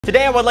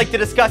Today I would like to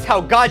discuss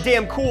how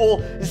goddamn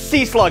cool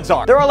sea slugs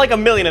are. There are like a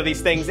million of these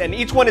things, and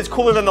each one is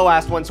cooler than the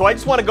last one, so I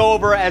just want to go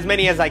over as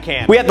many as I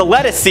can. We have the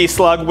lettuce sea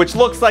slug, which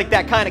looks like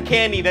that kind of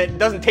candy that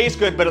doesn't taste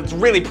good, but it's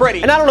really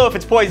pretty. And I don't know if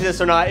it's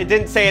poisonous or not. It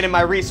didn't say it in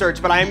my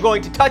research, but I am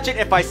going to touch it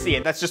if I see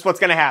it. That's just what's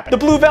gonna happen. The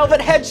blue velvet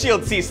head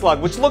shield sea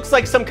slug, which looks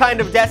like some kind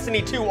of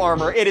Destiny 2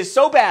 armor. It is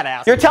so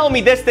badass. You're telling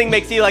me this thing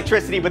makes the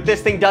electricity, but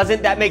this thing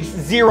doesn't? That makes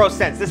zero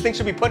sense. This thing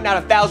should be putting out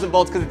 1,000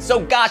 volts because it's so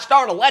gosh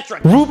darn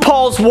electric.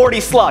 RuPaul's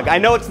warty slug. I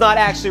know it's not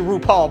actually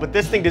RuPaul, but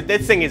this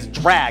thing is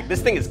drag.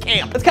 This thing is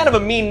camp. That's kind of a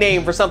mean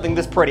name for something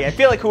this pretty. I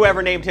feel like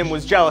whoever named him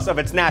was jealous of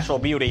its natural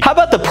beauty. How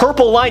about the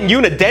purple line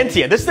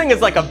unidentia? This thing is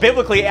like a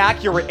biblically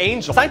accurate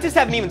angel. Scientists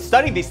haven't even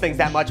studied these things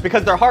that much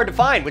because they're hard to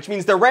find, which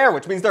means they're rare,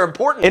 which means they're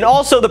important. And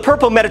also the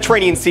purple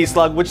Mediterranean sea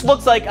slug, which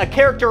looks like a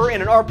character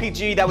in an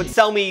RPG that would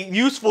sell me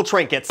useful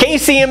trinkets. Can you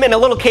see him in a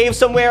little cave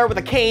somewhere with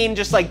a cane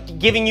just like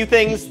giving you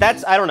things?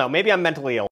 I don't know, maybe I'm mentally ill.